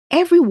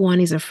Everyone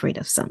is afraid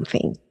of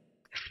something.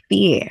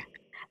 Fear.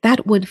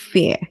 That word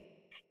fear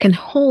can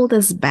hold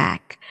us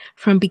back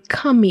from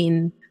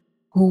becoming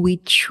who we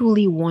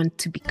truly want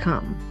to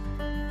become.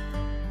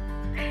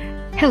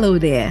 Hello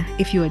there.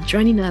 If you are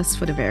joining us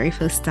for the very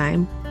first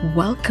time,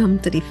 welcome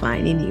to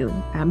Defining You.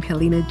 I'm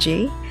Helena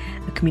J.,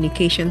 a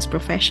communications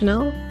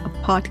professional, a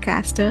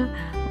podcaster,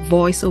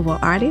 voiceover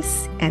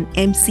artist, and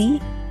MC.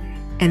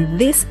 And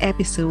this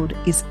episode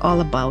is all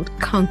about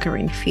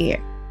conquering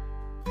fear.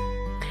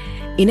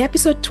 In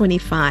episode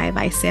 25,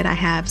 I said I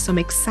have some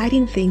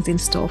exciting things in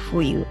store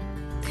for you.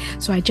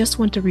 So I just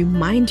want to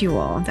remind you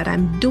all that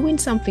I'm doing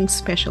something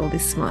special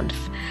this month.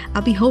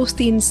 I'll be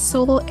hosting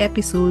solo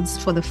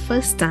episodes for the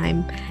first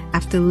time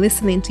after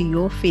listening to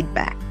your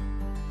feedback.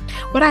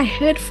 What I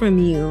heard from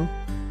you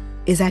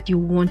is that you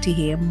want to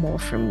hear more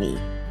from me.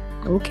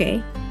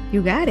 Okay,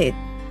 you got it.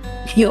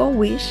 Your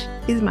wish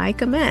is my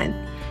command.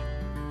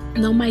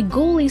 Now, my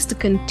goal is to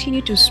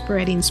continue to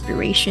spread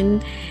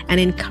inspiration and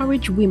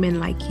encourage women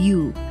like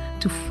you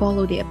to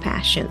follow their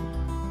passion.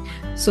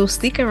 So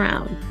stick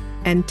around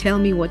and tell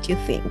me what you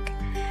think.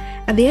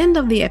 At the end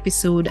of the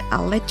episode,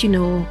 I'll let you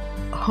know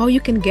how you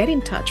can get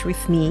in touch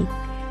with me.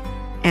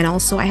 And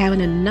also, I have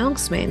an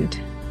announcement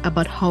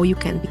about how you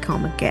can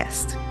become a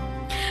guest.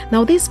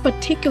 Now, this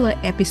particular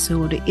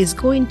episode is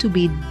going to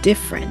be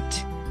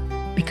different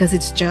because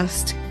it's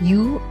just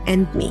you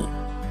and me.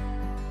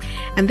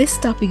 And this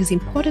topic is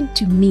important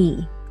to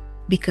me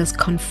because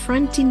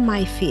confronting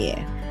my fear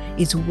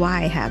is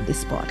why I have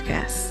this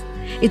podcast.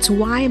 It's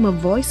why I'm a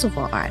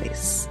voiceover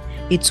artist.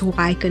 It's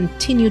why I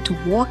continue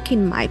to walk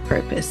in my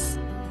purpose.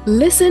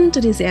 Listen to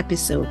this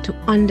episode to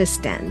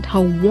understand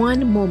how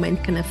one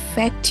moment can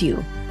affect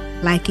you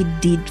like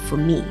it did for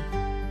me.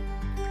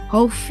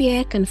 How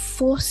fear can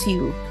force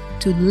you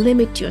to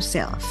limit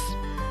yourself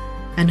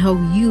and how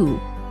you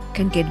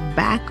can get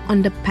back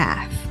on the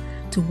path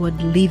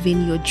toward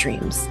living your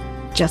dreams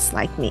just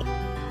like me.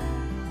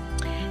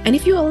 And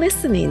if you are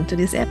listening to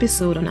this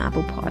episode on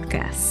Apple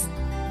Podcasts,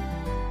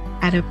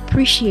 I'd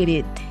appreciate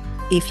it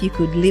if you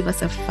could leave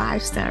us a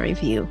 5-star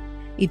review.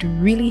 It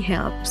really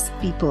helps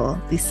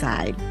people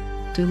decide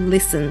to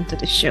listen to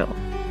the show.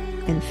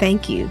 And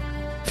thank you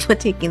for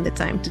taking the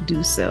time to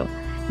do so.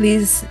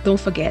 Please don't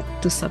forget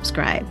to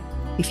subscribe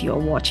if you are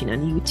watching on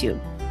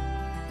YouTube.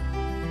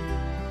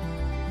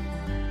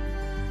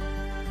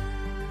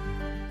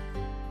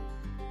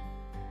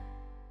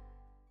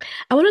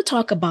 I want to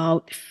talk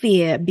about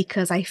fear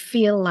because I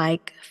feel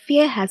like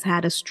fear has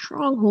had a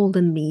stronghold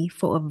on me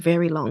for a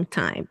very long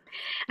time.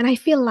 And I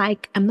feel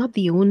like I'm not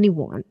the only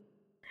one.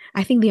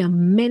 I think there are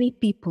many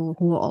people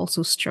who are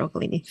also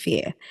struggling in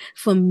fear.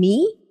 For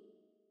me,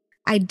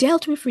 I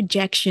dealt with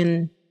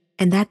rejection,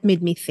 and that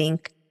made me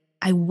think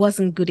I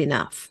wasn't good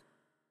enough.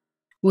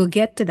 We'll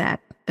get to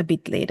that a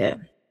bit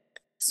later.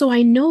 So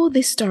I know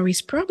this story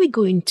is probably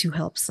going to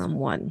help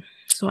someone.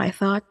 So I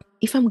thought,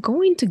 if I'm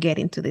going to get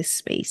into this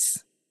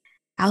space,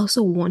 I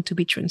also want to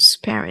be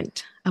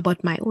transparent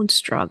about my own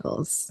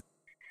struggles,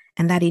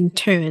 and that in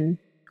turn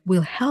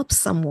will help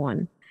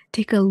someone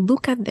take a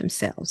look at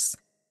themselves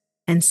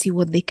and see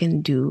what they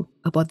can do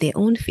about their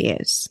own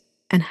fears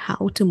and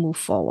how to move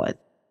forward.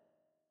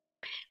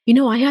 You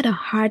know, I had a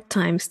hard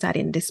time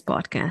starting this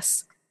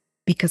podcast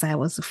because I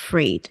was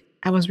afraid.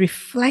 I was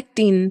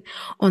reflecting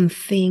on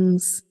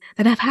things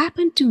that have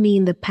happened to me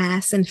in the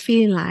past and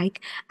feeling like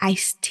I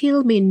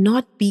still may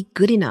not be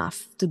good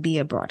enough to be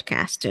a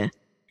broadcaster.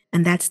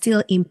 And that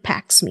still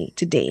impacts me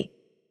today.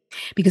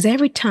 Because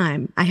every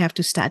time I have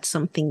to start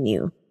something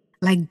new,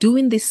 like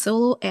doing this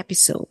solo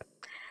episode,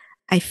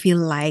 I feel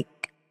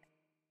like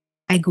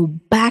I go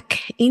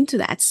back into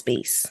that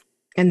space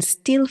and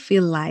still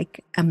feel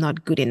like I'm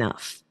not good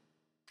enough.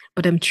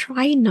 But I'm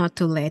trying not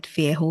to let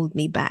fear hold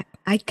me back.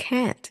 I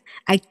can't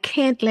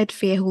let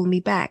fear hold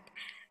me back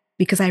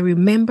because I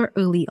remember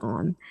early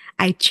on,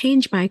 I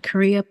changed my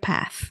career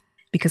path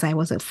because I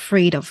was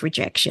afraid of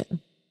rejection.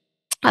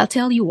 I'll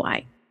tell you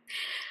why.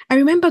 I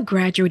remember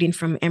graduating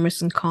from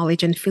Emerson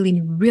College and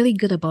feeling really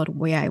good about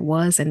where I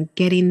was and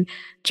getting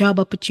job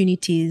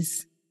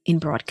opportunities in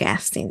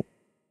broadcasting.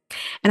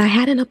 And I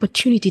had an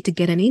opportunity to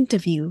get an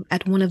interview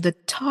at one of the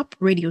top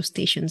radio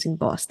stations in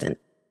Boston.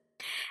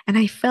 And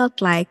I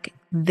felt like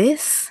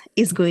this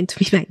is going to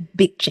be my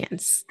big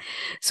chance.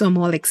 So I'm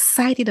all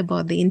excited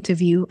about the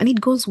interview and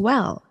it goes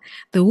well.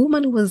 The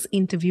woman who was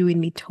interviewing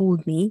me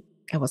told me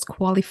I was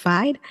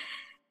qualified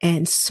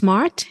and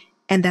smart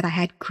and that I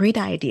had great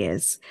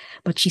ideas,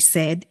 but she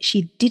said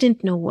she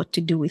didn't know what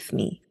to do with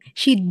me.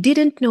 She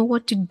didn't know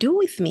what to do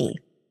with me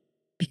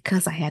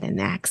because I had an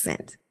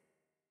accent.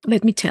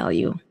 Let me tell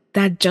you,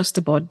 that just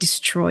about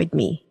destroyed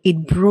me.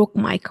 It broke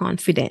my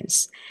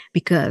confidence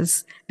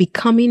because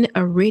becoming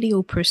a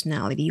radio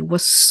personality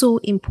was so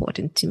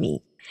important to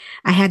me.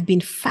 I had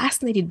been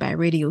fascinated by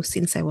radio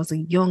since I was a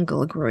young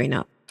girl growing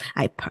up.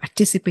 I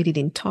participated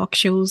in talk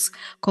shows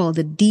called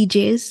the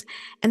DJs,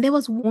 and there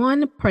was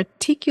one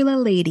particular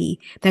lady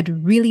that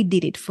really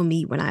did it for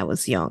me when I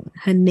was young.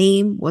 Her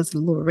name was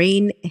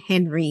Lorraine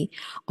Henry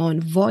on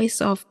Voice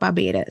of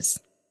Barbados.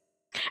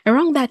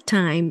 Around that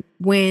time,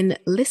 when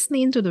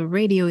listening to the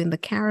radio in the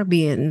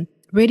Caribbean,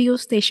 radio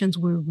stations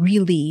were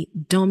really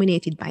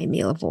dominated by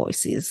male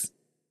voices.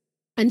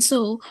 And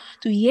so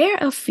to hear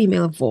a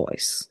female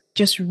voice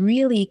just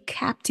really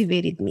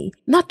captivated me.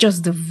 Not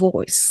just the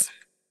voice,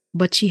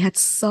 but she had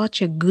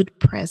such a good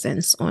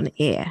presence on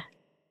air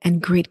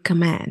and great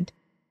command.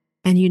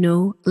 And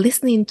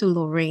listening to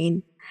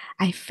Lorraine,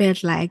 I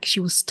felt like she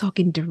was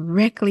talking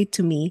directly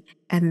to me,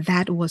 and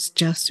that was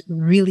just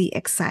really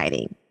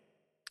exciting.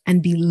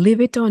 And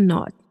believe it or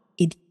not,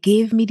 it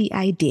gave me the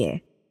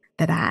idea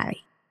that I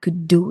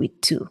could do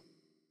it too.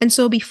 And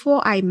so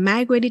before I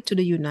migrated to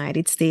the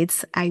United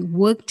States, I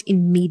worked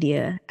in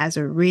media as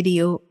a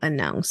radio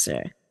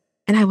announcer,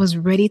 and I was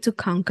ready to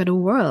conquer the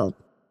world.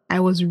 I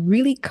was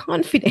really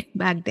confident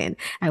back then.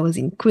 I was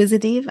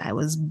inquisitive, I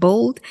was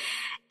bold,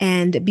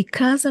 and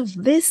because of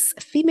this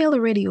female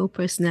radio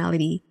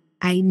personality,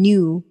 I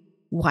knew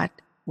what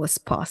was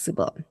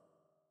possible.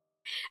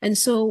 And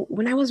so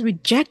when I was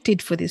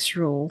rejected for this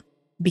role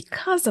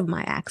because of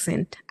my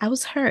accent, I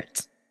was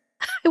hurt.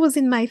 I was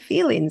in my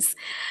feelings.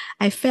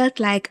 I felt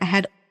like I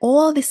had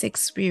all this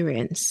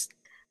experience,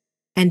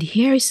 and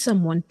here is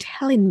someone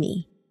telling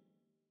me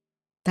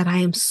that I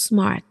am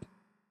smart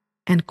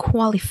and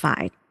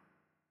qualified,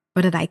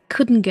 but that I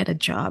couldn't get a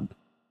job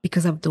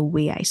because of the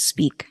way I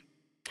speak.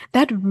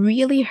 That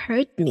really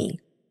hurt me.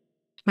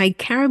 My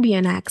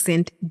Caribbean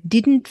accent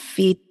didn't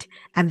fit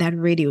at that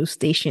radio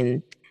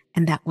station,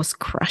 and that was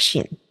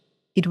crushing.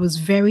 It was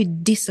very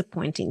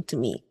disappointing to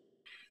me.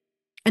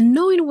 And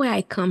knowing where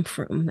I come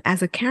from,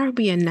 as a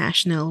Caribbean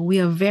national, we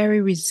are very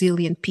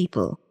resilient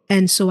people.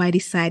 And so I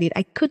decided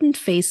I couldn't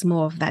face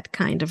more of that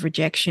kind of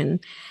rejection.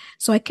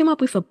 So I came up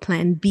with a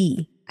plan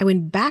B. I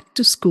went back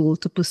to school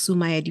to pursue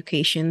my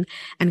education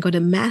and got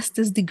a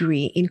master's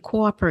degree in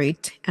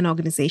corporate and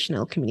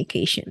organizational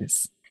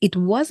communications. It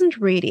wasn't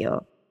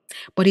radio,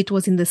 but it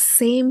was in the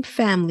same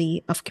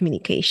family of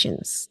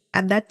communications.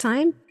 At that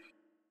time,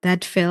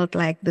 that felt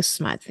like the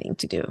smart thing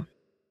to do.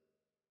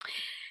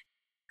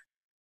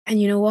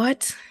 And you know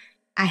what?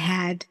 I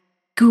had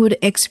good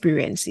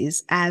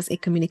experiences as a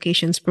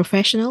communications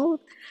professional.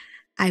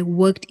 I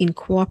worked in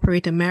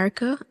corporate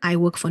America. I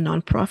work for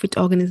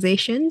nonprofit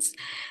organizations.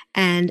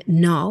 And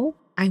now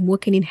I'm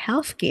working in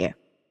healthcare.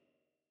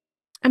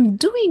 I'm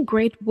doing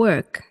great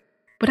work,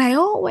 but I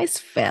always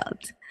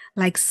felt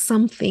like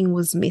something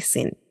was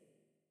missing.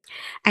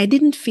 I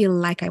didn't feel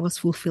like I was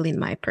fulfilling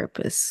my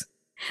purpose.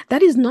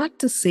 That is not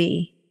to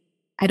say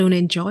I don't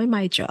enjoy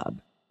my job,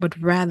 but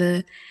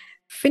rather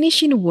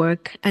finishing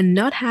work and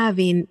not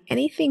having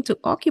anything to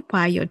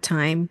occupy your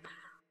time,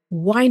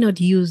 why not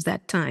use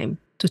that time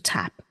to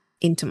tap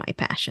into my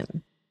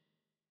passion?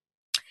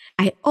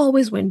 I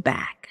always went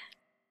back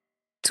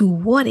to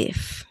what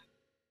if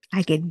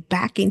I get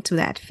back into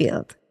that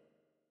field?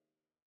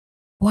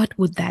 What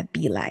would that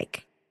be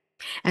like?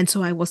 And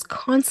so I was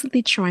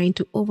constantly trying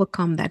to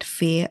overcome that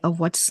fear of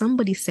what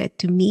somebody said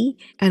to me.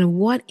 And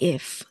what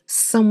if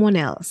someone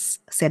else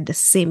said the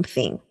same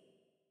thing?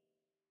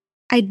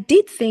 I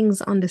did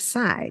things on the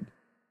side.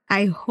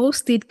 I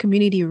hosted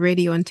community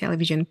radio and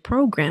television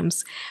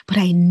programs, but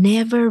I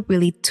never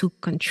really took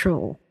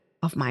control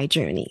of my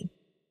journey.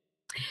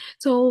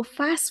 So,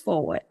 fast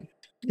forward,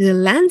 the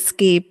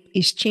landscape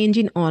is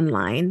changing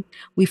online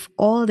with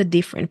all the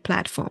different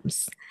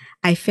platforms.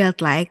 I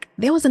felt like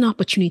there was an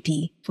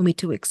opportunity for me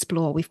to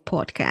explore with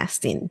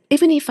podcasting.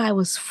 Even if I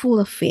was full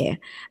of fear,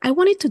 I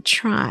wanted to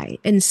try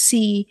and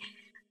see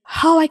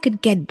how I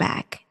could get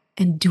back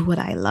and do what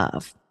I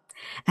love.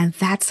 And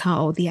that's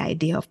how the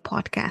idea of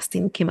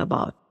podcasting came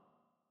about.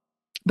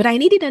 But I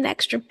needed an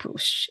extra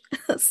push.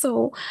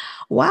 So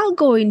while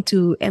going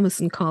to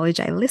Emerson College,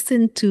 I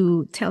listened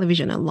to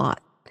television a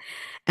lot.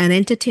 And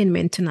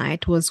Entertainment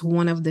Tonight was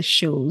one of the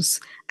shows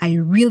I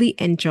really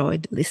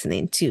enjoyed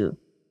listening to.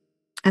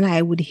 And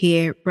I would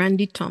hear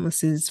Randy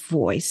Thomas's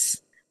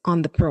voice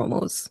on the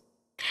promos.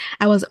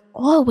 I was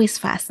always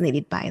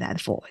fascinated by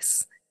that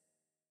voice.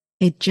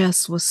 It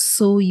just was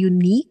so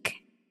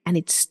unique and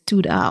it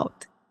stood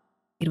out.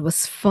 It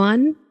was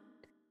fun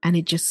and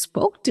it just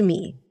spoke to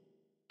me.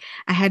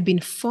 I had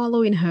been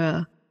following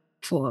her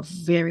for a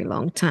very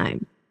long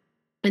time.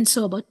 And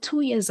so about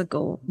 2 years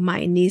ago,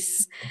 my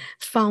niece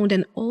found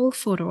an old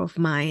photo of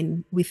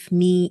mine with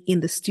me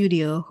in the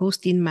studio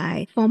hosting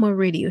my former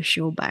radio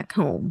show back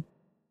home.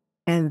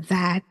 And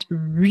that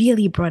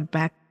really brought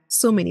back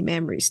so many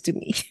memories to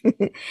me.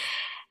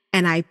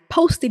 And I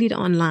posted it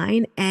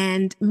online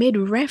and made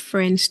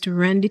reference to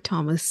Randy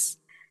Thomas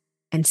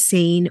and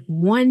saying,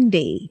 one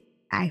day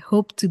I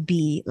hope to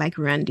be like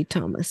Randy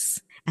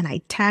Thomas. And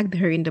I tagged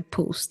her in the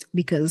post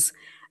because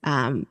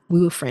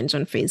we were friends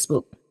on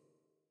Facebook.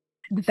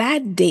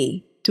 That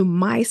day, to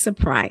my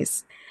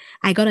surprise,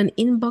 I got an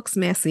inbox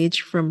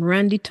message from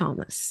Randy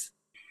Thomas.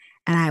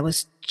 And I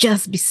was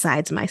just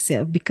besides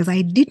myself because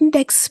I didn't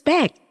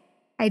expect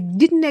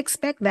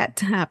that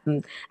to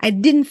happen. I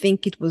didn't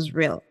think it was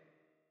real.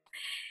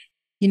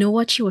 You know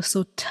what? She was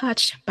so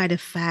touched by the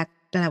fact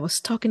that I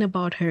was talking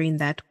about her in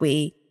that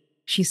way.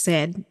 She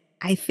said,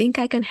 I think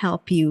I can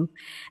help you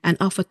and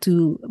offer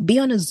to be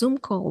on a Zoom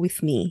call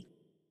with me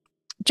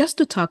just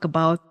to talk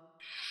about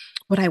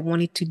what I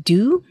wanted to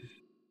do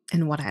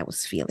and what I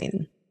was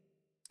feeling.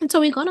 And so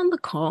we got on the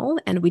call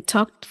and we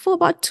talked for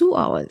about 2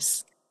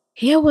 hours.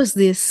 Here was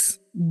this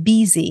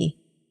busy,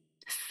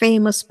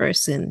 famous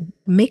person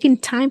making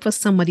time for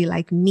somebody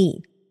like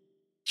me.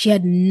 She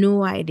had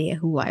no idea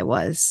who I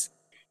was.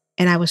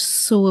 And I was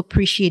so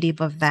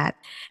appreciative of that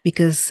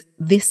because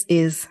this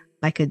is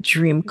like a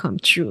dream come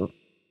true.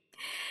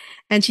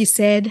 And she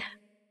said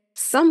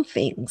some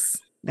things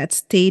that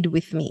stayed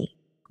with me.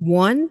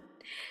 One,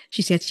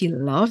 she said she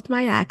loved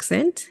my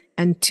accent.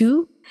 And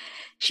two,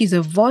 she's a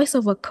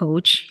voiceover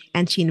coach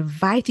and she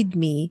invited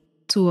me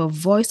to a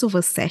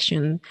voiceover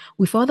session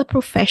with other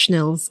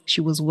professionals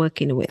she was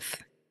working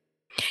with.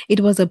 It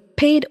was a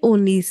paid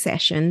only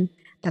session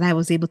that I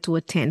was able to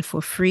attend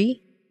for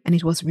free, and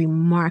it was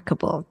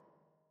remarkable.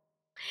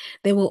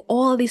 There were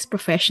all these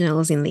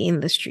professionals in the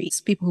industries,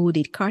 people who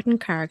did cartoon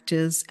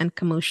characters and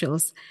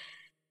commercials,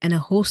 and a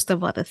host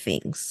of other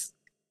things.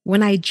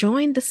 When I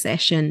joined the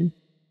session,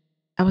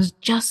 I was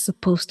just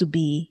supposed to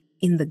be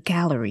in the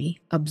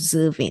gallery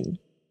observing.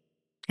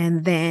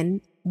 And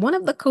then one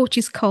of the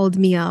coaches called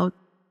me out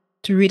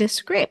to read a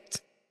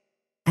script.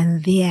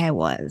 And there I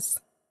was,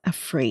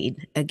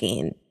 afraid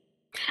again.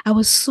 I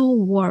was so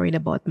worried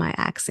about my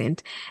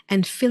accent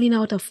and feeling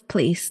out of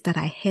place that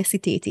I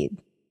hesitated.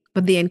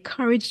 But they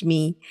encouraged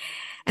me,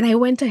 and I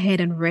went ahead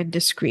and read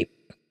the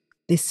script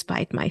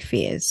despite my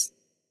fears.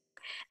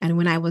 And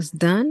when I was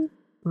done,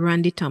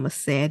 Randy Thomas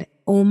said,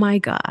 "Oh my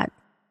God,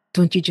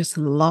 don't you just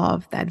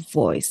love that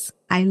voice?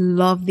 I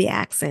love the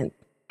accent."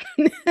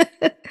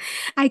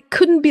 I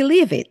couldn't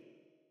believe it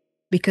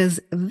because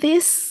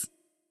this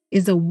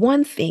is the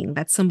one thing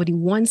that somebody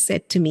once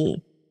said to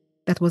me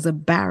that was a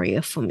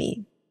barrier for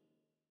me.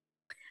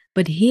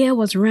 But here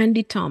was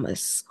Randy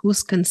Thomas,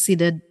 who's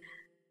considered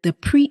the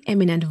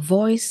preeminent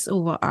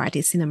voice-over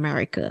artist in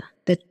America,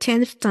 the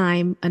 10th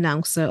time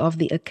announcer of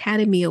the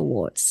Academy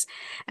Awards,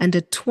 and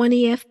the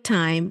 20th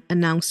time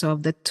announcer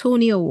of the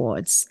Tony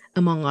Awards,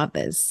 among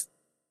others.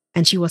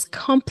 And she was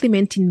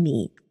complimenting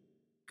me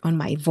on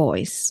my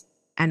voice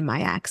and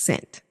my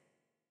accent.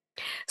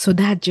 So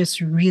that just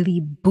really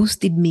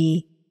boosted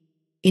me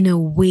in a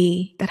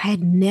way that I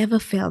had never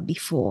felt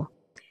before.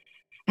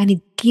 And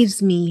it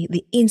gives me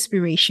the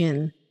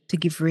inspiration to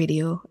give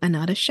radio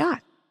another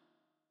shot.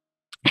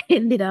 I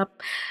ended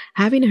up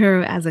having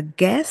her as a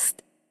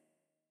guest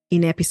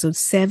in episode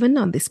 7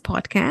 on this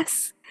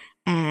podcast.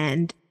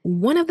 And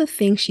one of the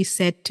things she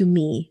said to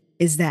me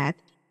is that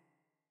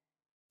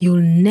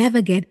you'll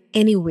never get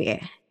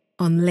anywhere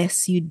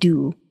unless you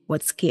do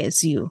what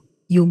scares you.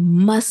 You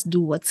must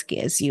do what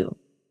scares you.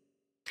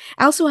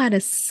 I also had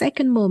a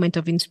second moment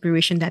of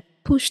inspiration that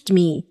pushed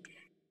me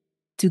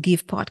to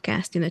give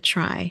podcasting a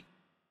try.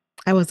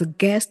 I was a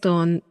guest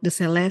on the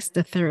Celeste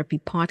the Therapy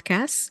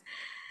podcast,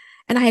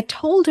 and I had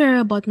told her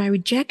about my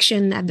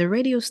rejection at the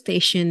radio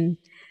station.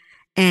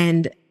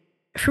 And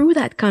through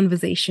that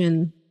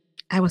conversation,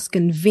 I was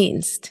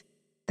convinced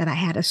that I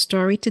had a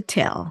story to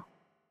tell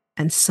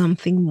and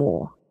something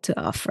more to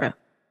offer.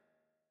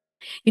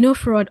 You know,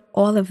 throughout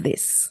all of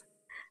this,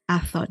 I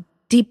thought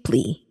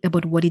deeply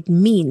about what it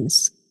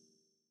means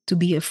to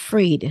be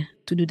afraid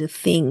to do the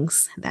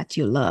things that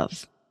you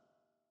love.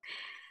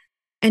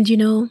 And you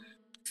know,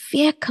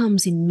 fear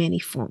comes in many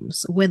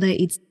forms, whether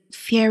it's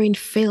fearing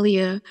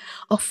failure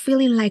or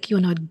feeling like you're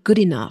not good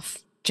enough,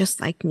 just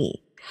like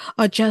me,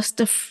 or just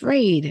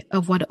afraid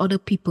of what other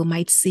people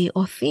might say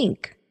or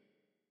think.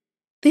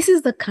 This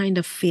is the kind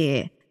of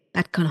fear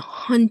that can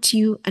haunt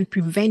you and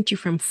prevent you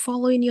from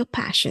following your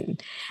passion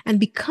and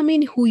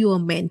becoming who you are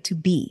meant to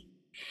be.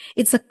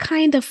 It's a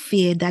kind of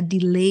fear that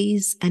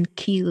delays and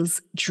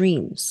kills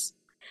dreams.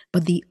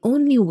 But the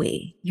only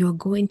way you're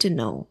going to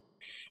know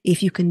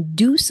if you can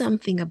do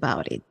something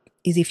about it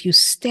is if you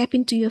step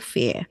into your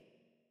fear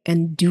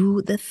and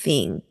do the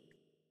thing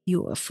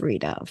you're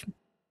afraid of.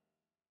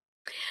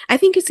 I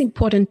think it's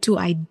important to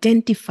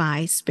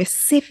identify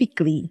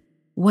specifically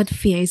what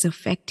fear is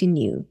affecting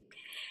you.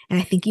 And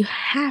I think you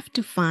have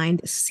to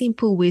find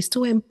simple ways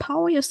to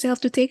empower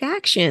yourself to take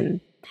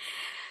action.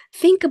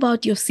 Think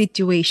about your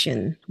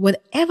situation,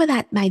 whatever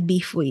that might be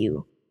for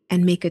you,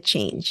 and make a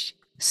change.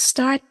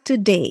 Start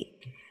today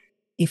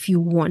if you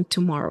want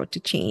tomorrow to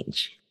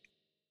change.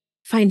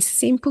 Find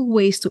simple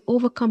ways to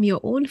overcome your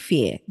own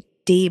fear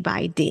day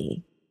by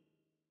day.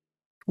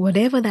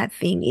 Whatever that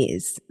thing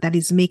is that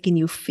is making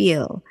you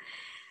feel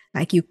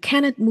like you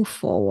cannot move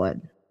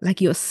forward, like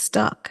you're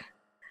stuck,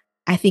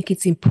 I think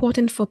it's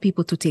important for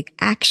people to take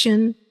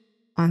action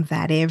on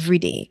that every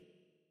day.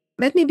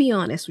 Let me be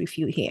honest with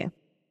you here.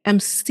 I'm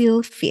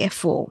still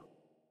fearful.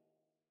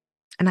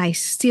 And I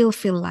still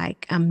feel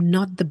like I'm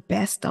not the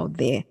best out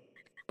there.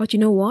 But you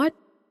know what?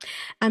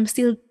 I'm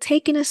still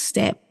taking a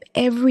step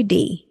every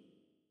day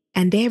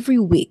and every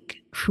week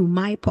through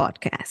my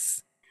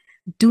podcast,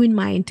 doing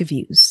my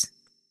interviews.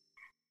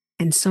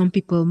 And some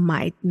people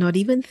might not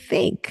even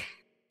think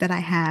that I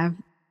have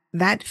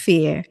that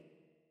fear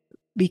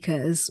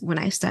because when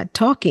I start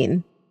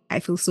talking,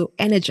 I feel so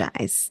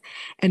energized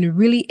and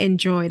really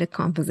enjoy the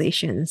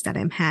conversations that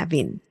I'm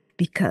having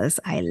because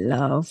I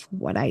love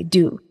what I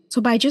do. So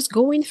by just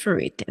going through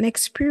it and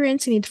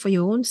experiencing it for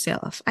your own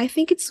self, I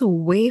think it's a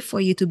way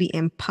for you to be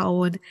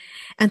empowered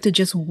and to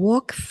just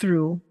walk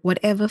through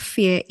whatever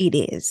fear it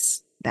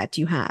is that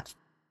you have.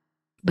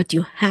 But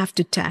you have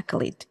to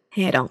tackle it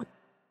head on.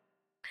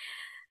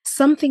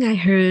 Something I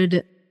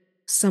heard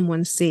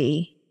someone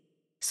say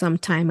some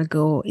time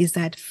ago is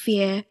that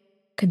fear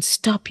can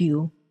stop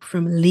you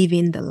from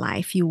living the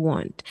life you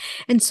want.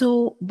 And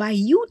so by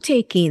you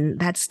taking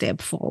that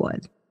step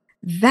forward,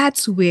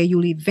 that's where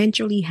you'll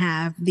eventually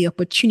have the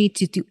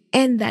opportunity to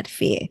end that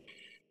fear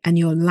and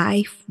your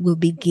life will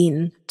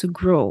begin to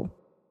grow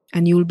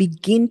and you'll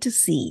begin to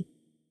see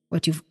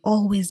what you've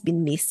always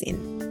been missing.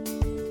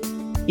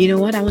 You know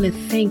what? I want to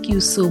thank you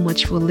so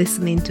much for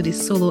listening to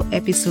this solo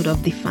episode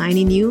of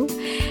Defining You.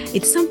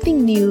 It's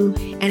something new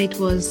and it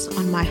was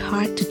on my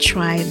heart to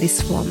try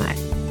this format.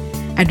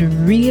 I'd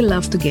really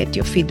love to get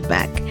your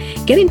feedback.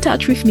 Get in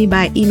touch with me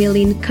by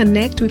emailing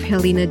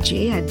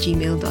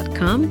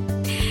connectwithhelenaj@gmail.com.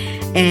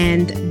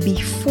 And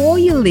before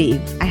you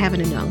leave, I have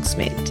an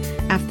announcement.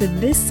 After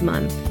this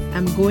month,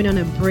 I'm going on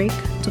a break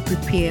to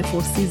prepare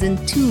for season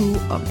 2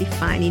 of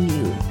Defining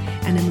You,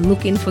 and I'm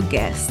looking for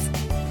guests.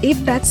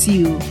 If that's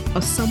you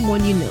or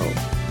someone you know,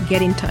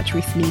 get in touch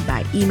with me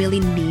by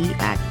emailing me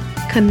at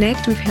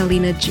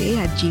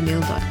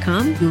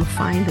connectwithhelenaj@gmail.com. You'll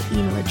find the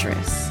email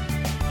address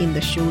in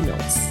the show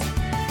notes.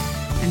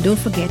 And don't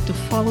forget to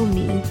follow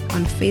me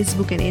on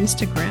Facebook and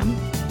Instagram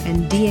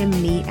and DM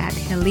me at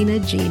Helena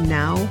J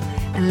Now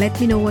and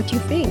let me know what you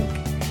think.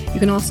 You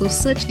can also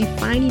search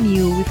Defining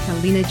You with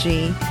Helena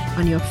J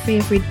on your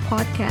favorite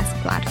podcast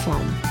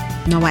platform.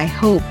 Now I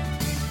hope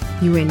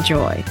you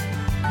enjoy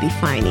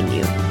Defining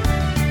You.